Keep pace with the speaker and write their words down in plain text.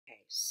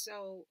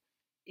So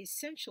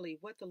essentially,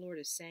 what the Lord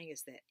is saying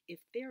is that if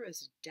there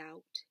is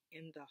doubt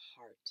in the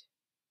heart,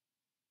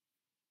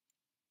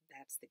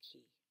 that's the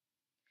key.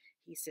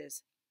 He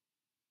says,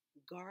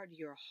 guard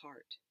your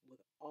heart with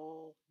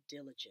all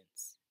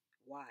diligence.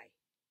 Why?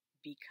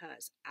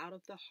 Because out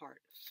of the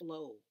heart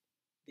flow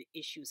the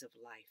issues of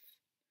life.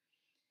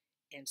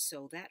 And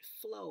so that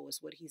flow is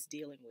what he's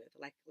dealing with,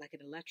 like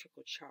an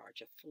electrical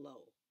charge, a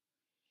flow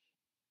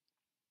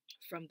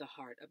from the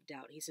heart of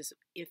doubt. He says,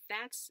 if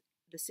that's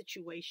the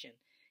situation,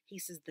 he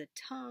says, the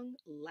tongue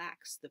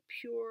lacks the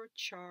pure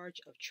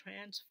charge of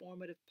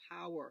transformative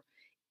power.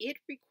 It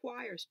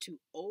requires to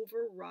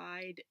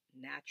override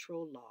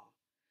natural law,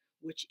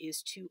 which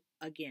is to,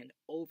 again,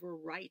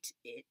 overwrite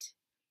it,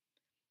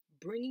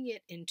 bringing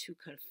it into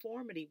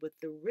conformity with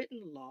the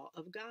written law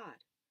of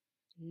God,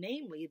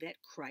 namely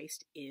that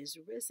Christ is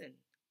risen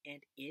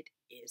and it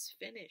is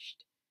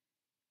finished.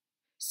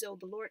 So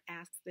the Lord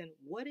asks then,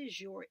 what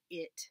is your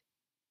it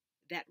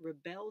that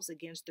rebels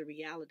against the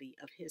reality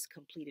of his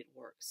completed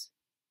works,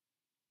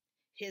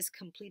 his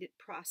completed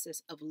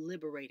process of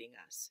liberating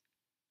us?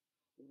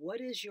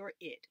 What is your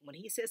it? When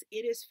he says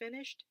it is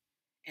finished,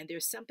 and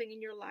there's something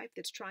in your life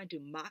that's trying to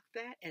mock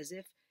that as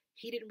if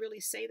he didn't really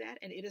say that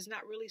and it is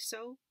not really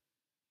so,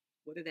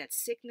 whether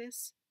that's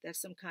sickness,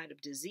 that's some kind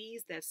of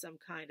disease, that's some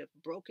kind of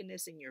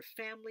brokenness in your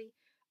family,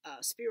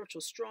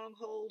 spiritual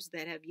strongholds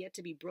that have yet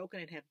to be broken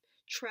and have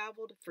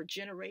traveled for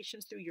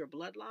generations through your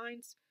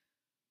bloodlines,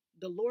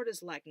 the Lord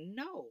is like,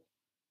 no,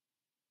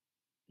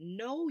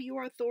 know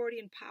your authority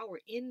and power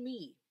in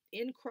me,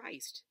 in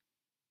Christ.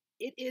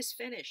 It is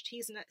finished.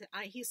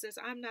 He says,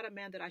 I'm not a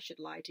man that I should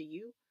lie to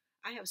you.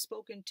 I have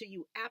spoken to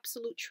you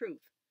absolute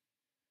truth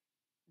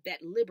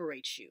that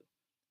liberates you.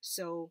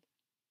 So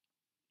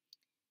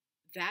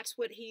that's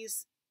what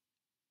he's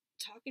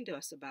talking to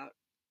us about,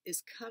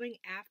 is coming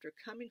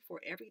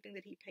for everything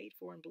that he paid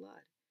for in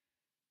blood.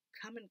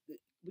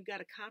 We got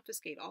to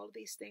confiscate all of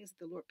these things that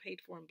the Lord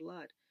paid for in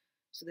blood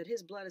so that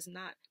his blood is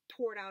not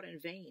poured out in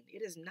vain.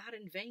 It is not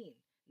in vain,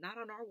 not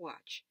on our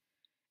watch.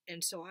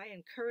 And so I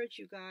encourage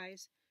you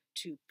guys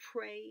to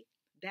pray.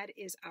 That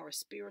is our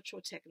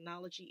spiritual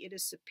technology. It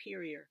is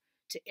superior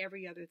to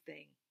every other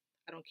thing.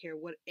 I don't care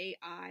what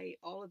AI,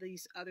 all of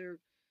these other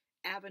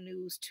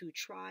avenues to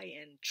try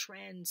and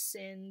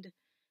transcend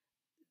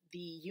the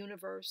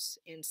universe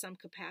in some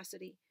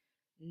capacity.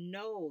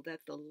 Know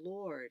that the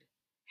Lord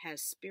has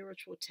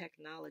spiritual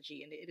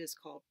technology, and it is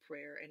called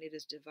prayer, and it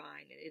is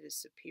divine, and it is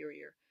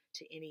superior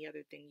to any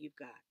other thing you've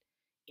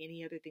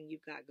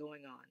got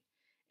going on.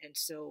 And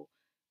so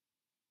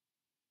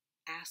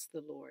ask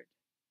the Lord,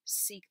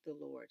 seek the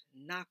Lord,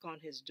 knock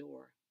on his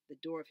door, the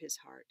door of his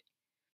heart,